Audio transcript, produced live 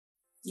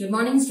Good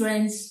morning,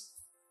 students.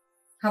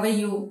 How are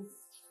you?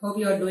 Hope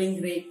you are doing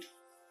great.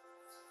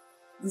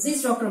 This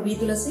is Dr.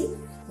 Thulasi,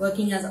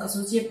 working as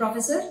Associate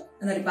Professor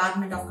in the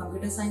Department of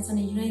Computer Science and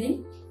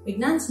Engineering,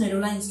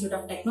 VNITSW Institute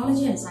of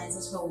Technology and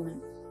Sciences for Women.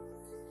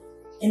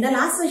 In the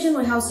last session,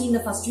 we have seen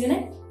the first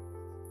unit,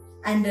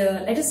 and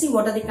let us see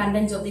what are the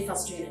contents of the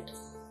first unit.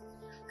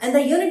 In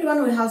the Unit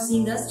 1, we have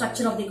seen the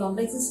structure of the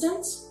complex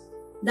systems,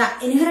 the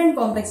inherent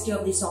complexity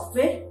of the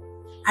software,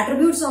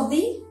 attributes of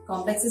the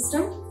complex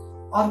system,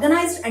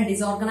 organized and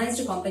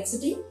disorganized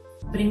complexity,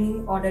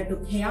 bringing order to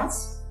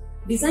chaos,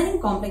 designing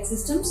complex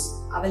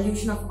systems,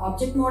 evolution of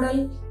object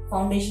model,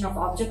 foundation of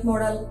object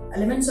model,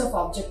 elements of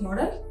object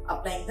model,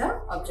 applying the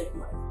object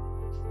model.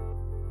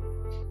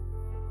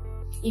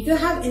 If you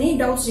have any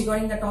doubts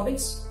regarding the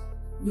topics,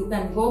 you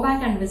can go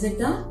back and visit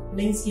the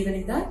links given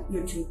in the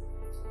YouTube.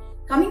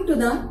 Coming to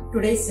the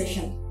today's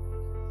session,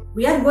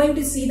 we are going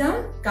to see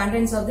the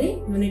contents of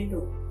the Unit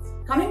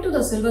 2. Coming to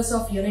the syllabus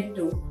of Unit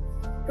 2,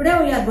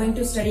 today we are going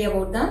to study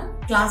about the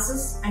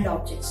classes and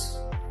objects.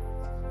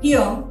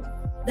 Here,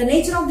 the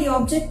nature of the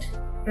object,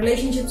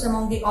 relationships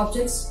among the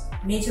objects,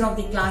 nature of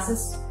the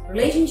classes,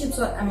 relationships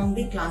among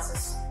the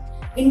classes,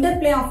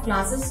 interplay of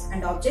classes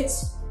and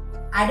objects,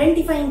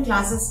 identifying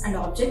classes and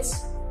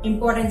objects,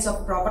 importance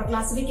of proper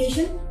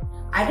classification,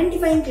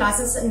 identifying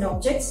classes and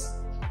objects,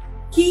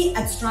 key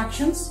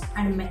abstractions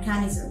and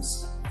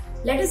mechanisms.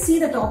 Let us see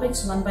the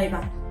topics one by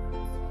one.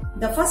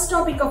 The first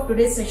topic of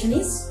today's session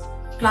is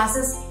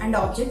classes and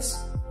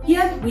objects.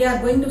 Here we are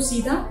going to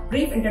see the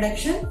brief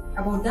introduction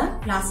about the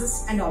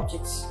classes and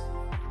objects.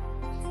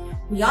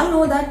 We all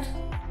know that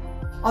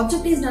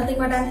object is nothing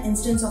but an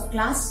instance of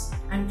class,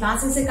 and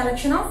class is a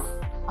collection of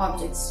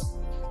objects.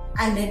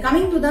 And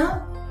coming to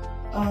the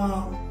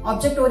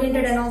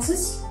object-oriented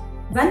analysis,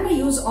 when we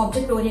use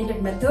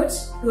object-oriented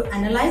methods to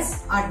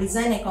analyze or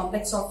design a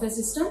complex software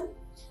system,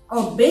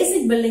 our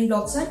basic building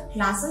blocks are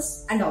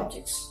classes and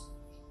objects.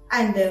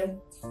 And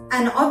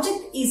an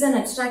object is an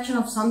abstraction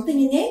of something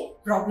in a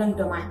problem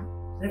domain,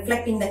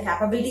 reflecting the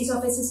capabilities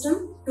of a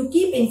system to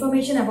keep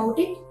information about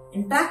it,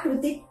 interact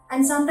with it,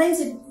 and sometimes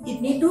it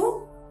need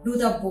to do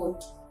the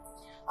both.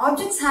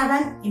 Objects have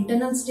an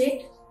internal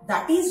state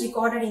that is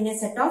recorded in a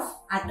set of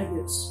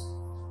attributes.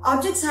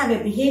 Objects have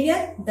a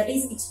behavior that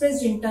is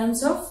expressed in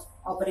terms of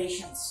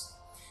operations.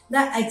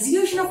 The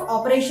execution of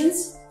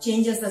operations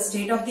changes the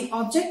state of the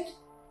object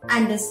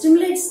and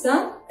stimulates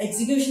the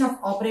execution of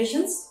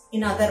operations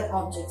in other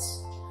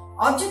objects.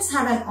 Objects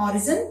have an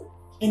origin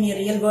in a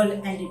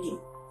real-world entity.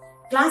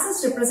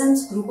 Classes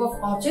represents group of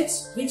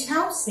objects which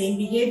have same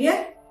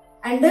behavior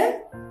and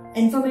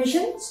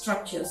information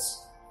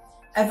structures.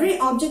 Every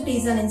object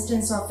is an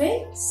instance of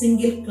a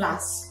single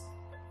class.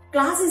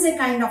 Class is a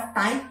kind of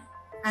type,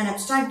 an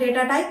abstract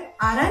data type,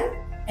 or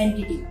an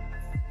entity.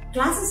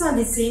 Classes are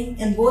the same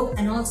in both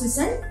analysis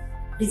and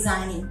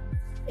designing.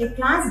 A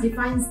class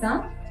defines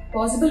the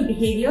possible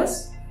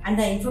behaviors and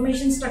the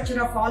information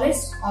structure of all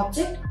its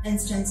object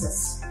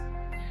instances.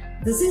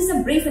 This is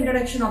the brief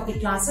introduction of the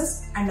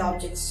classes and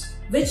objects,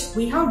 which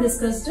we have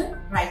discussed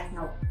right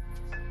now.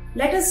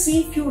 Let us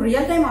see few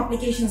real-time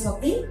applications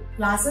of the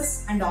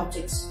classes and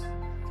objects.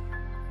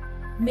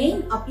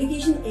 Main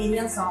application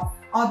areas of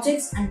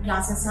objects and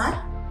classes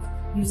are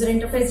user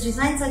interface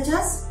design, such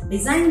as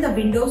designing the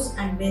windows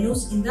and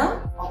menus in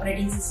the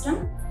operating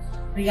system,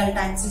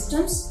 real-time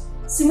systems,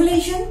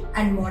 simulation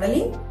and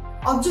modeling,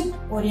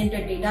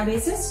 object-oriented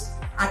databases,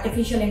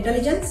 artificial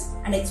intelligence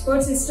and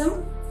expert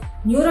system,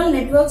 neural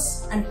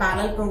networks and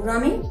parallel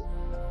programming,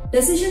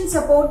 decision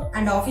support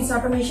and office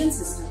automation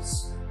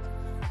systems.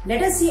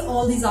 Let us see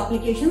all these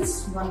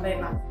applications one by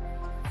one.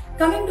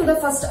 Coming to the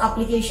first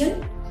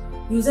application,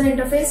 user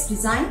interface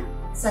design,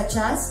 such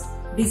as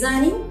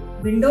designing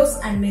windows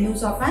and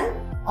menus of an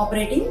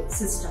operating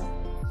system.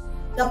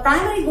 The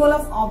primary goal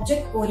of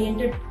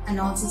object-oriented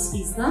analysis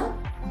is the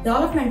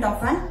development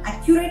of an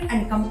accurate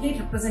and complete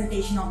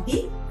representation of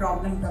the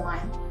problem domain.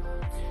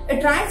 It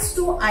tries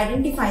to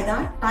identify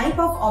the type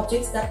of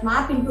objects that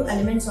map into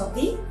elements of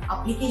the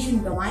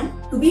application domain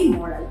to be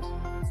modeled.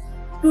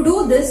 To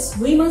do this,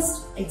 we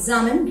must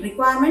examine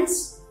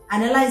requirements,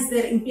 analyze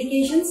their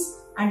implications,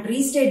 and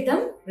restate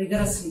them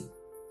rigorously.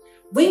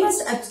 We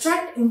must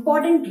abstract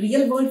important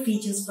real-world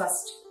features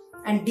first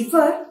and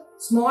defer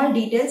small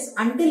details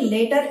until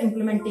later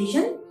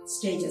implementation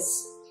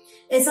stages.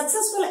 A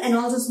successful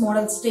analysis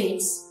model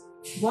states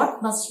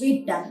what must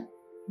be done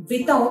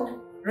without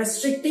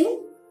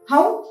restricting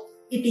how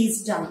it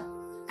is done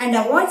and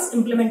avoids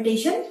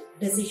implementation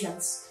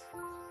decisions.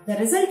 The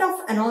result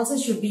of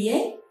analysis should be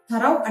a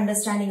thorough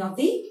understanding of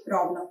the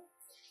problem,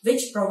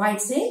 which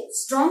provides a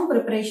strong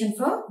preparation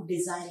for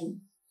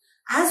designing.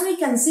 As we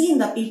can see in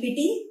the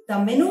PPT,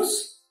 the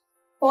menus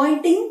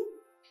pointing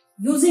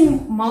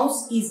using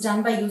mouse is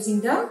done by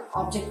using the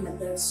object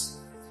methods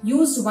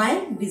used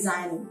while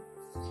designing.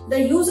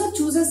 The user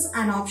chooses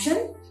an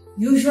option,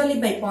 usually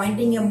by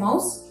pointing a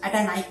mouse at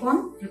an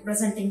icon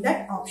representing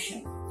that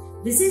option.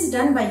 This is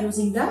done by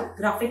using the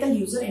graphical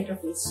user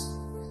interface.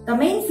 The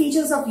main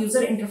features of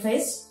user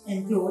interface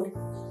include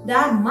they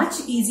are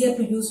much easier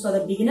to use for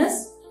the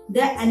beginners.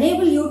 They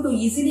enable you to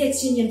easily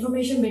exchange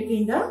information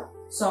between the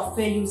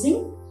software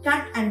using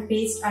cut and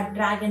paste or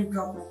drag and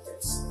drop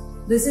methods.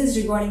 This is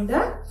regarding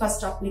the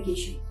first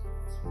application.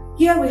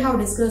 Here we have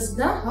discussed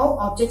how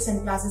objects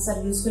and classes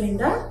are useful in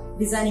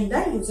designing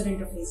the user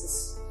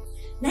interfaces.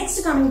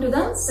 Next, coming to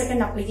the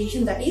second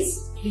application, that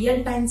is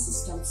real-time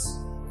systems.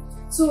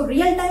 So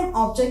real-time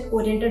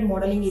object-oriented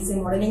modeling is a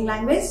modeling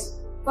language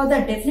for the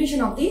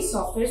definition of the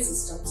software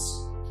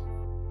systems.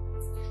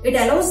 It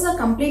allows the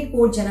complete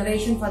code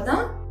generation for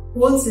the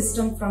whole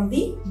system from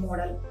the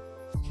model.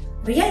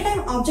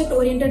 Real-time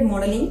object-oriented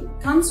modeling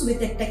comes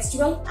with a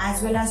textual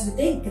as well as with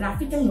a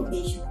graphical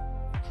notation.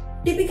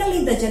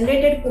 Typically, the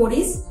generated code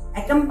is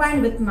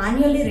accompanied with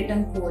manually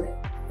written code.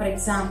 For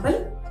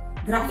example,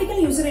 graphical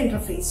user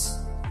interface.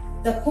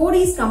 The code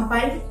is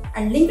compiled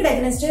and linked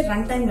against a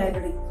runtime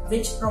library,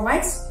 which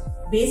provides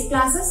base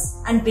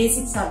classes and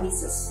basic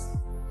services.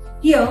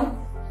 Here,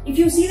 if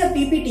you see the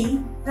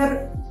PPT,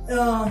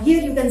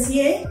 here you can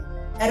see an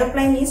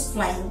aeroplane is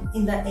flying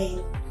in the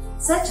air.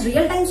 Such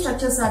real-time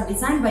structures are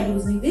designed by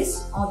using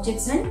these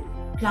objects and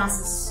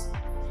classes.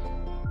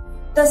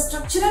 The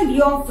structural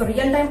view of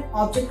real-time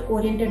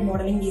object-oriented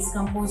modeling is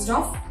composed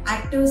of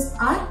actors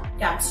or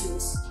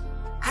capsules.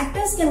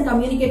 Actors can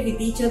communicate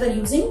with each other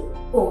using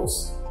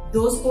ports.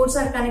 Those ports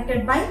are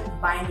connected by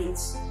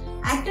bindings.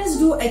 Actors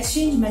do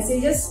exchange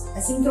messages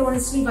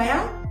asynchronously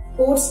via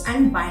ports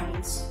and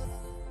bindings.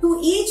 To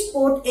each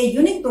port, a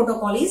unique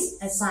protocol is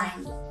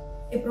assigned.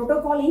 A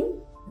protocol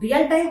in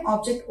real-time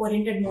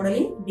object-oriented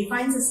modeling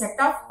defines a set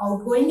of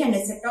outgoing and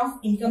a set of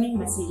incoming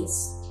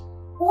messages.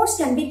 Ports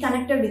can be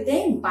connected with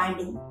a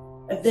binding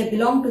if they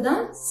belong to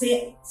the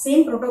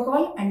same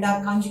protocol and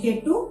are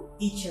conjugate to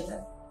each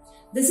other.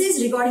 This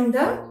is regarding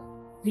the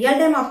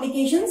real-time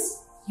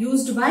applications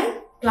used by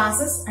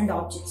classes and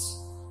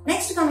objects.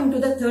 Next, coming to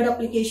the third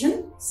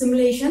application,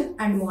 simulation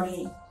and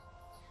modeling.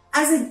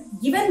 As a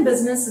given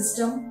business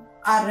system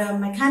or a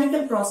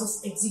mechanical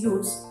process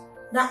executes,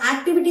 the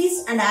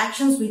activities and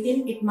actions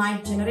within it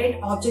might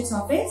generate objects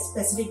of a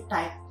specific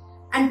type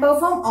and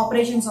perform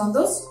operations on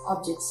those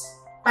objects,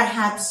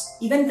 perhaps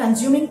even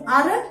consuming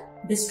or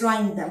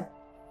destroying them.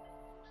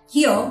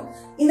 Here,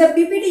 in the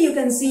PPT, you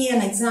can see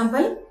an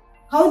example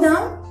how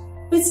the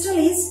pistol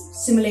is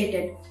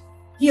simulated.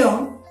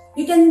 Here,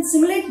 you can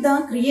simulate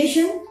the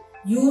creation,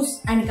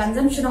 use and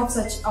consumption of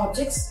such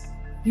objects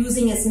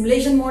using a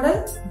simulation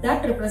model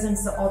that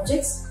represents the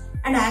objects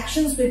and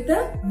actions with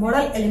the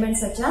model elements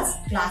such as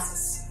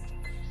classes,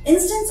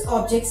 instance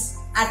objects,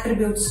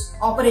 attributes,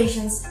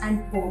 operations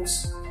and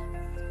ports.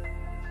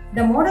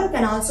 The model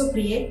can also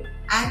create,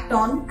 act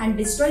on and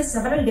destroy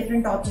several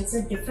different objects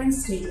at different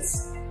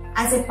stages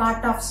as a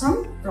part of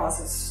some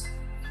process.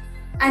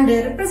 And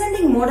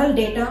representing model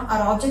data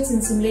or objects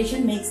in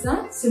simulation makes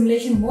the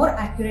simulation more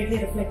accurately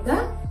reflect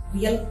the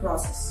real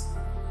process.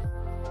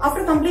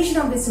 After completion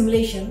of the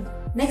simulation,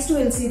 next we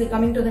will see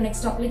coming to the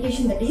next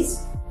application, that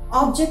is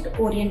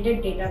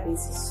object-oriented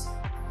databases.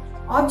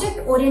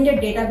 Object-oriented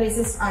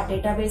databases are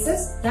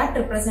databases that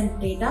represent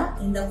data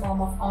in the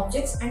form of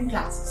objects and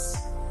classes.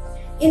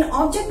 In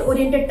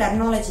object-oriented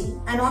terminology,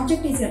 an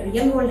object is a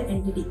real-world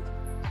entity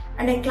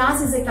and a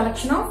class is a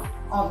collection of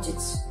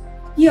objects.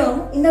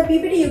 Here in the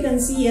PPT you can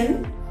see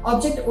an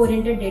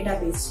object-oriented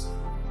database.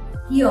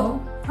 Here,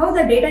 how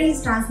the data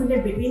is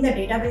transmitted between the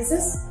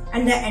databases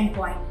and the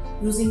endpoint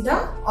using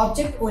the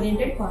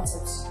object-oriented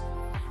concepts.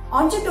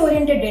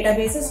 Object-oriented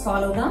databases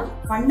follow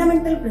the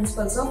fundamental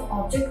principles of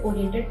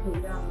object-oriented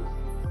programming.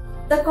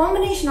 The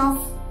combination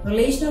of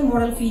relational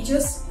model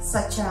features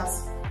such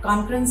as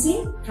concurrency,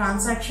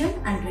 transaction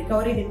and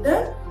recovery with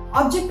the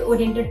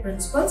object-oriented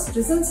principles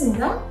results in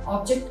the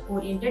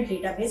object-oriented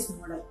database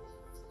model.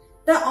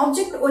 The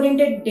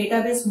object-oriented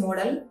database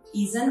model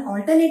is an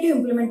alternative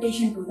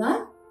implementation to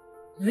the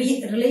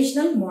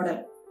relational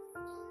model.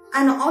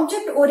 An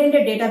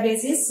object-oriented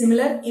database is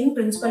similar in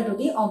principle to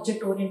the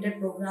object-oriented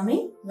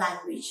programming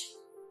language.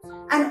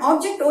 An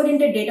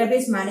object-oriented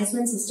database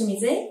management system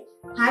is a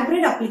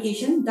hybrid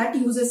application that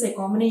uses a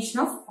combination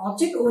of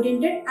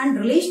object-oriented and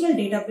relational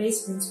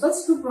database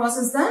principles to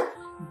process the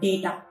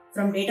data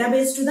from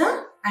database to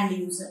the end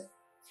user.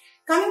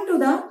 Coming to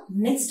the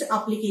next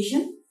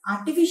application,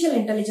 artificial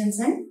intelligence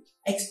and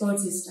expert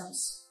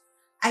systems.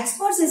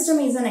 Expert system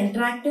is an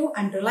interactive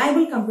and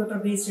reliable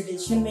computer-based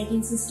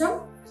decision-making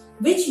system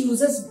which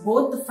uses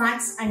both the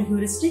facts and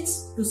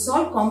heuristics to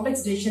solve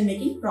complex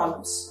decision-making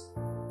problems.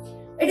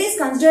 It is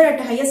considered at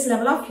the highest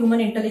level of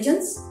human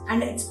intelligence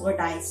and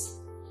expertise.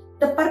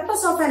 The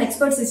purpose of an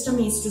expert system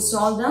is to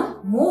solve the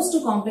most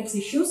complex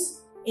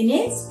issues in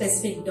a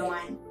specific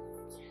domain.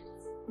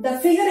 The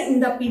figure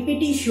in the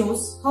PPT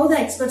shows how the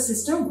expert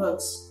system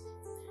works.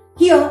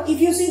 Here,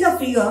 if you see the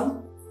figure,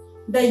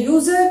 the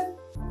user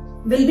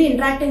will be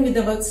interacting with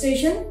the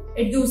workstation.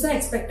 It gives the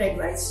expert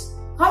advice.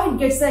 How it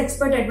gets the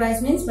expert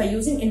advice means by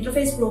using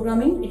interface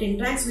programming, it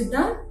interacts with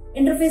the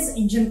interface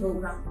engine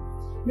program.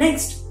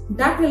 Next,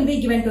 that will be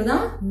given to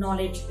the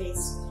knowledge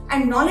base.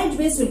 And knowledge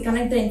base will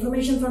connect the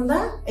information from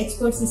the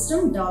expert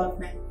system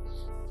development.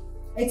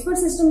 Expert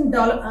system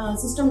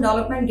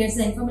development gets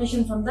the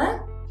information from the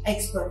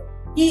expert.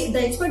 The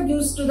expert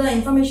gives the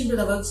information to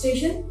the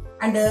workstation,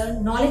 and the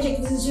knowledge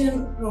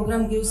acquisition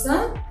program gives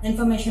the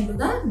information to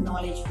the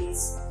knowledge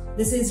base.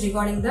 This is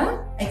regarding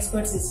the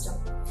expert system.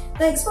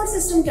 The expert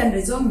system can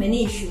resolve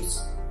many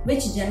issues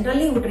which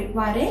generally would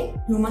require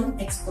a human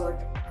expert.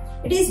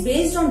 It is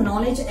based on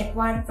knowledge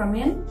acquired from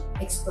an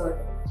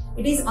expert.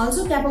 It is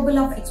also capable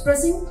of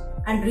expressing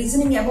and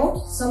reasoning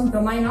about some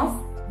domain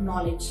of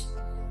knowledge.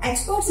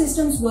 Expert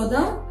systems were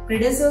the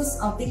predecessors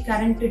of the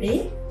current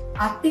day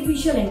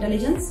artificial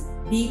intelligence,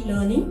 deep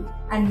learning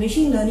and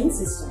machine learning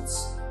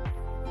systems.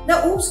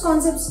 The OOPS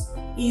concept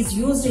is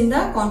used in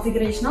the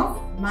configuration of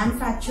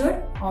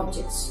manufactured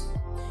objects.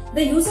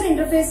 The user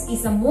interface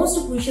is the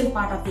most crucial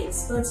part of the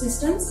expert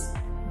systems.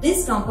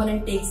 This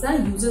component takes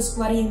the user's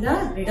query in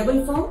the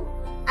readable form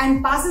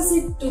and passes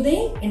it to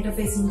the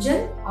interface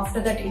engine. After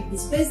that, it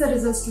displays the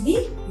results to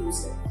the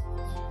user.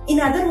 In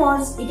other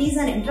words, it is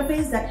an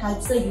interface that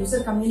helps the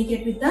user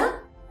communicate with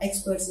the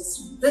expert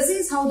system. This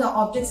is how the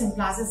objects and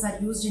classes are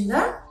used in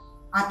the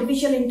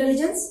artificial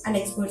intelligence and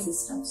expert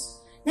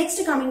systems.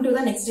 Next, coming to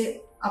the next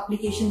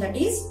application, that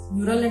is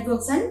neural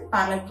networks and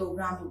parallel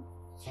programming.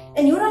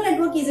 A neural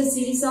network is a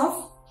series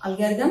of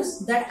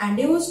algorithms that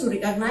endeavors to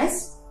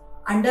recognize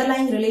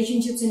underlying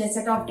relationships in a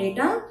set of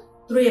data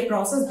through a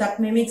process that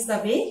mimics the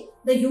way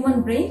the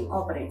human brain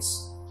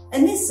operates.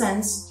 In this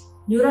sense,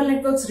 neural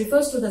networks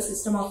refers to the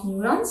system of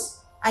neurons,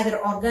 either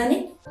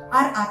organic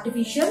or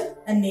artificial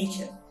in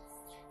nature.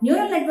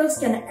 Neural networks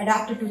can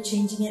adapt to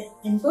changing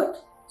input,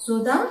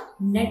 so the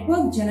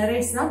network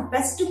generates the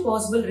best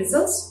possible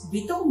results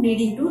without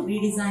needing to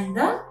redesign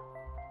the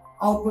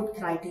output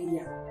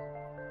criteria.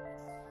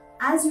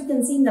 As you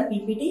can see in the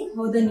PPT,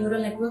 how the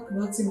neural network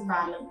works in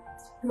parallel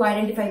to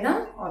identify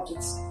the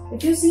objects.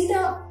 If you see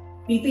the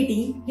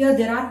PPT, here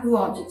there are two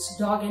objects,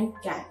 dog and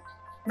cat.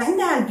 When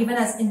they are given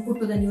as input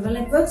to the neural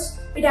networks,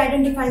 it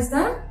identifies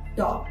the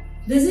dog.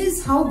 This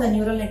is how the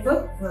neural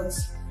network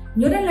works.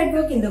 Neural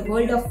network in the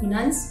world of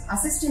finance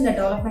assist in the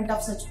development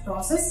of such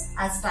process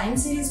as time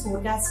series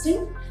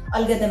forecasting,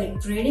 algorithmic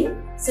trading,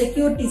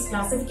 securities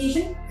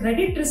classification,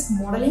 credit risk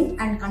modeling,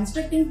 and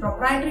constructing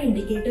proprietary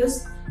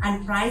indicators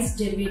and price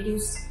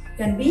derivatives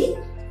can be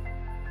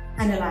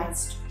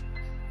analyzed.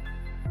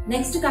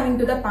 Next, coming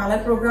to the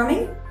parallel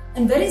programming.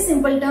 In very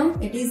simple term,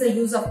 it is the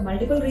use of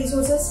multiple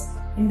resources,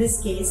 in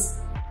this case,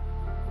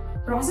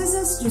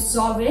 processes to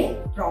solve a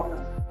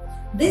problem.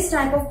 This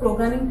type of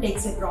programming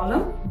takes a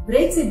problem,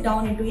 breaks it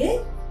down into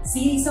a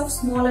series of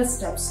smaller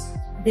steps,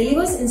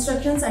 delivers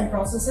instructions and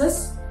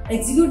processes,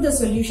 execute the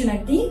solution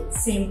at the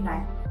same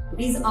time.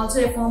 It is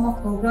also a form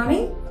of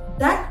programming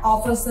that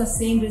offers the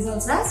same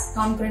results as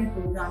concurrent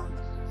programming,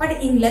 but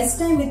in less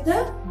time with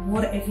the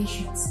more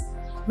efficiency.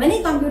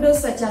 Many computers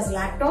such as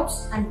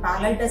laptops and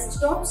parallel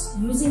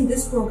desktops using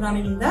this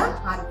programming in the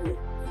hardware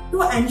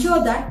to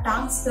ensure that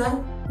tasks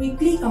are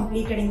quickly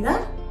completed in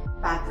the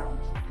background.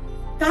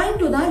 Coming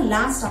to the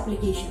last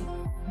application,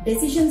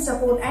 decision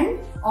support and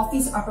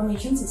office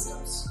automation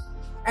systems.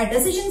 A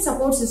decision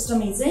support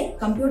system is a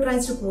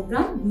computerized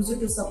program used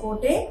to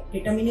support a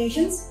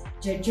determinations,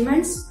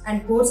 judgments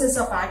and courses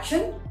of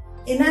action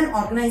in an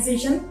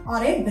organization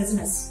or a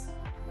business.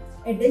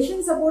 A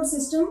decision support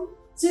system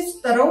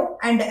sifts through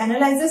and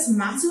analyzes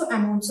massive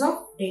amounts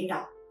of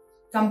data,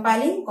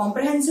 compiling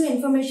comprehensive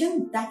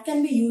information that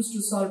can be used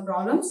to solve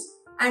problems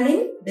and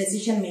in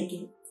decision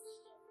making.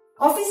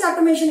 Office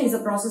automation is a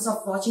process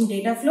of watching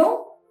data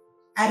flow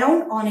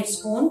around on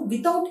its own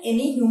without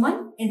any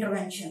human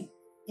intervention,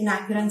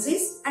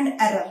 inaccuracies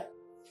and error.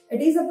 It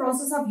is a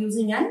process of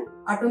using an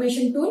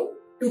automation tool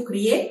to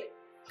create,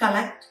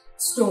 collect,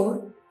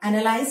 store,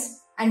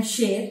 analyze and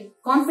share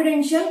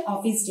confidential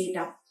office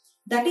data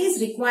that is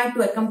required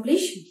to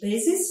accomplish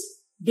basis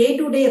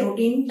day-to-day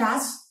routine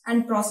tasks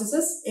and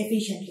processes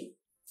efficiently.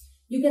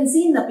 You can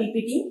see in the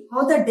PPT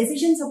how the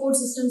decision support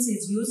systems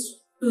is used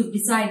to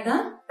decide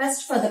the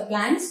best for the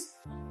plants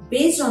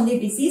based on the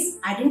disease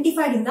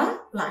identified in the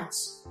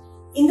plants.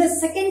 In the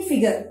second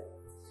figure,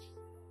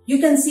 you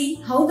can see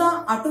how the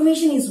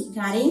automation is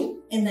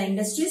carrying in the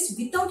industries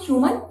without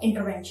human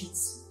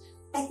interventions.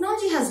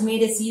 Technology has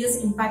made a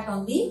serious impact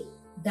on the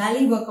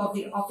daily work of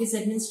the office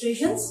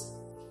administrations.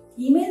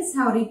 Emails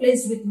have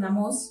replaced with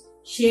memos,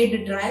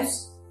 shared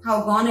drives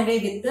have gone away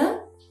with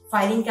the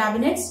filing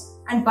cabinets,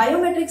 and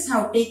biometrics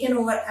have taken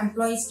over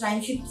employees'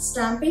 timesheet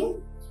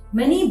stamping.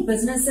 Many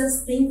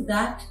businesses think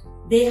that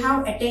they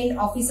have attained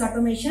office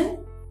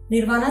automation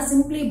nirvana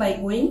simply by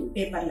going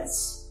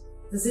paperless.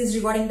 This is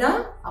regarding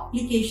the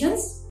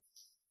applications.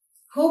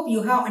 Hope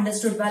you have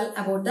understood well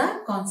about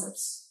the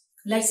concepts.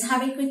 Let's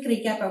have a quick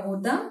recap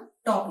about the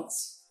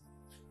topics.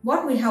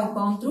 What we have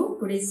gone through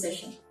today's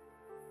session.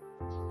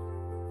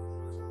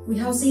 We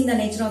have seen the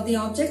nature of the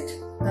object.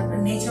 The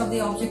nature of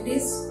the object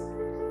is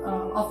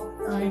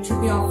it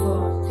should be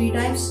of three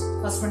types.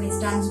 First one is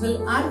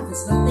tangible or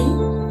visible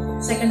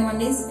thing. Second one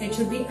is it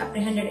should be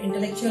apprehended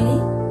intellectually,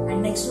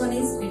 and next one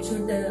is it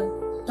should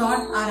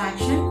thought or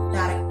action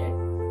directed.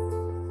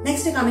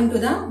 Next, coming to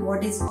the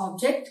what is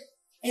object.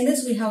 In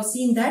this we have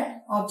seen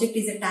that object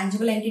is a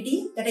tangible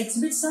entity that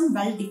exhibits some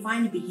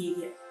well-defined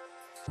behavior.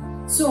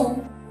 So,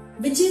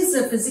 which is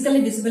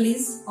physically visible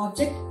is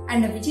object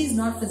and which is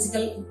not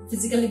physically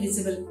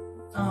visible.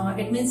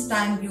 It means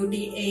time,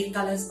 beauty, air,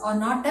 colors are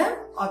not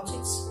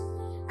objects.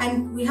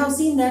 And we have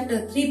seen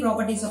that three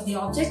properties of the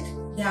object.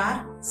 They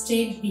are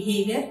state,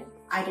 behavior,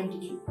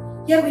 identity.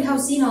 Here we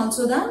have seen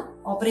also the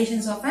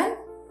operations of an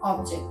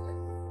object.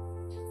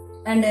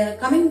 And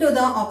coming to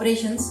the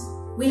operations,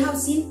 we have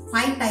seen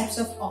 5 types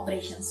of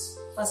operations.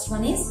 First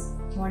one is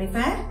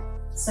modifier,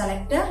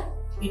 selector,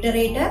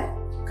 iterator,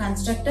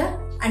 constructor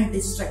and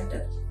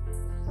destructor.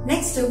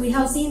 Next we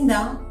have seen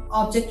the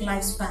object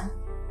lifespan.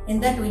 In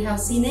that we have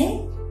seen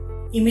a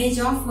image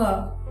of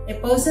a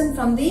person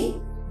from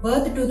the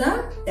birth to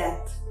the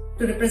death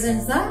to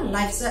represent the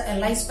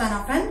lifespan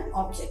of an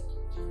object.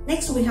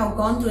 Next we have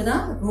gone through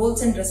the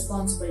roles and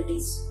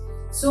responsibilities.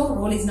 So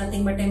role is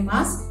nothing but a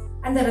mask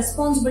and the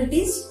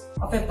responsibilities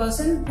of a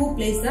person who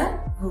plays the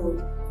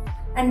role.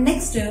 And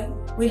next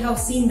we have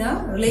seen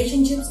the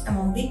relationships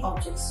among the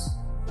objects.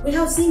 We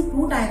have seen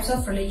 2 types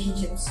of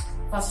relationships.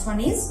 First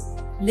one is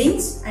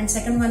links and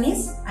second one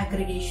is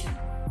aggregation.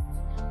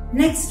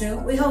 Next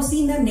we have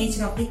seen the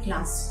nature of the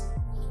class.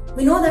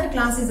 We know that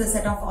class is a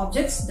set of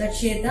objects that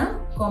share the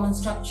common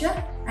structure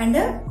and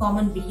a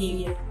common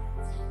behavior.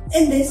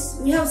 In this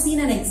we have seen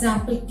an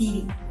example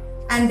TV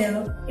and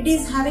it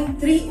is having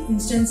 3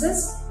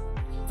 instances.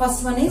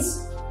 First one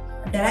is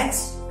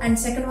Derex and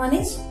second one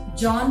is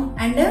John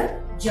and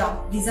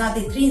Job. These are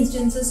the 3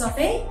 instances of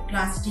a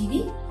class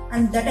TV,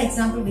 and that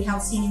example we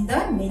have seen in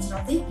the nature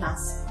of the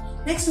class.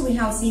 Next we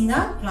have seen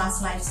the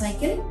class life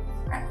cycle.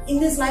 In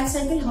this life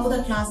cycle, how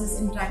the class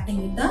is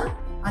interacting with the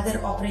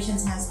other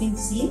operations has been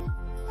seen.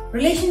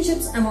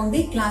 Relationships among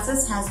the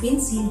classes has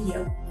been seen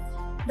here.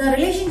 The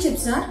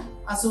relationships are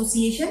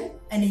association,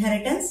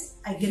 inheritance,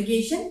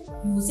 aggregation,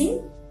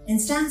 using,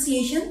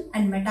 instantiation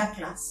and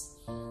meta-class.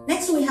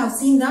 Next we have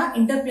seen the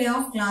interplay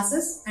of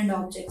classes and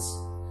objects.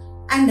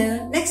 And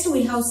next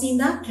we have seen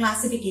the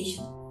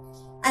classification.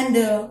 And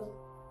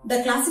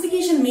the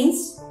classification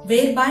means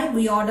whereby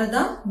we order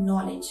the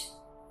knowledge.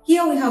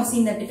 Here we have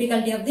seen the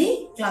difficulty of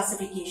the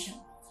classification.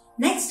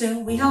 Next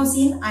we have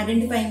seen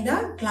identifying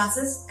the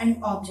classes and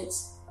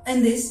objects.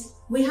 In this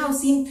we have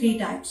seen 3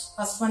 types.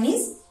 First one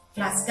is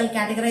classical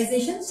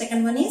categorization,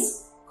 second one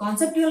is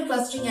conceptual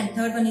clustering and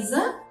third one is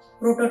a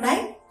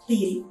prototype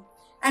theory.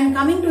 And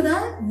coming to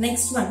the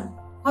next one,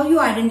 how you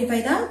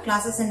identify the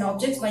classes and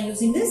objects by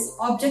using this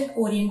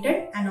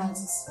object-oriented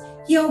analysis.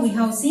 Here we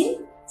have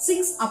seen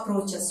 6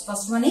 approaches.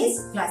 First one is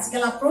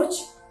classical approach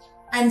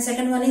and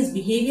second one is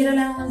behavioral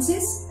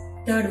analysis,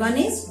 third one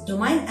is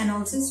domain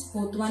analysis,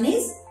 fourth one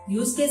is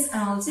use case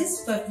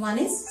analysis, fifth one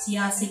is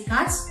CRC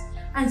cards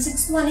and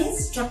sixth one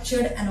is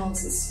structured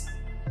analysis.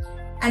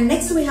 And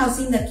next we have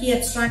seen the key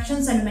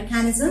abstractions and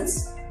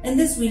mechanisms. In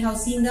this we have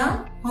seen the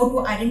how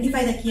to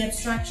identify the key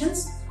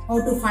abstractions, how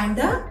to find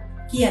the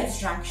key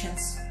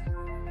abstractions.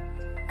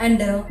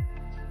 And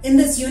in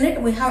this unit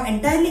we have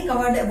entirely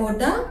covered about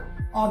the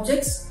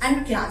objects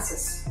and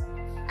classes.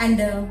 And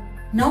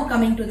now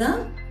coming to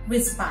the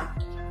quiz part.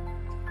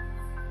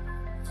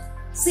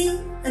 See,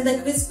 in the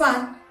quiz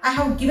part I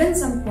have given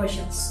some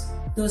questions.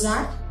 Those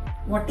are: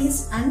 what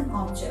is an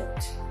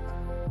object?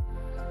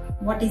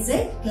 What is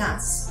a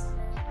class?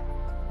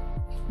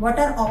 What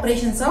are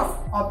operations of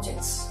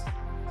objects?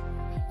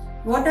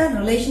 What are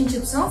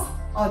relationships of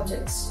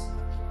objects?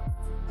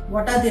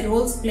 What are the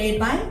roles played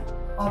by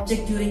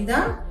object during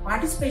the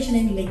participation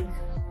in link?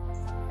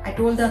 I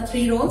told the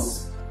 3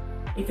 roles.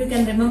 If you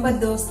can remember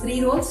those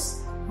 3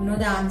 roles, you know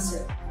the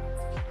answer.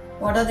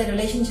 What are the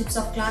relationships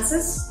of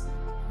classes?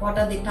 What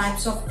are the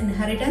types of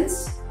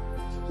inheritance?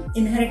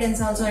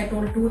 Inheritance also I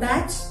told 2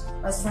 types.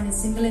 First one is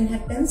single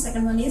inheritance,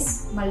 second one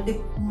is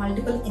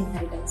multiple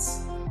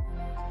inheritance.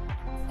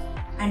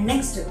 And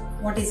next,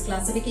 what is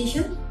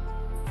classification?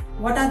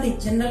 What are the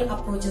general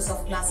approaches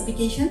of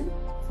classification?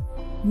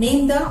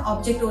 Name the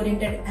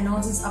object-oriented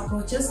analysis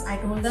approaches. I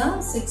told the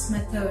 6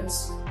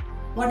 methods.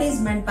 What is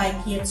meant by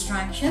key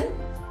abstraction?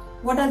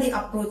 What are the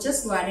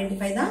approaches to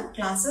identify the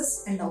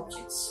classes and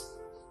objects?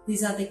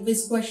 These are the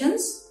quiz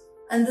questions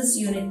in this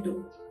unit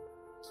 2.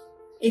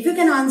 If you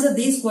can answer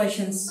these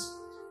questions,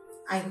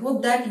 I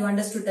hope that you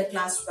understood the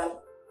class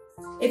well.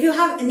 If you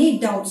have any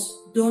doubts,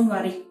 don't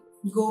worry.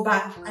 Go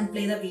back and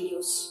play the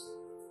videos.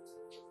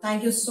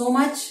 Thank you so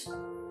much.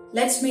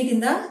 Let's meet in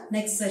the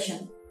next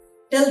session.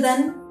 Till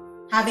then,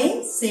 have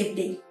a safe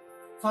day.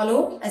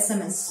 Follow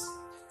SMS,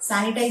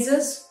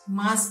 sanitizers,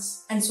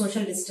 masks and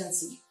social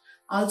distancing.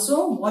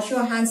 Also, wash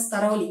your hands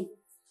thoroughly.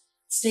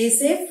 Stay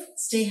safe,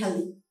 stay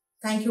healthy.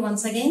 Thank you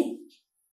once again.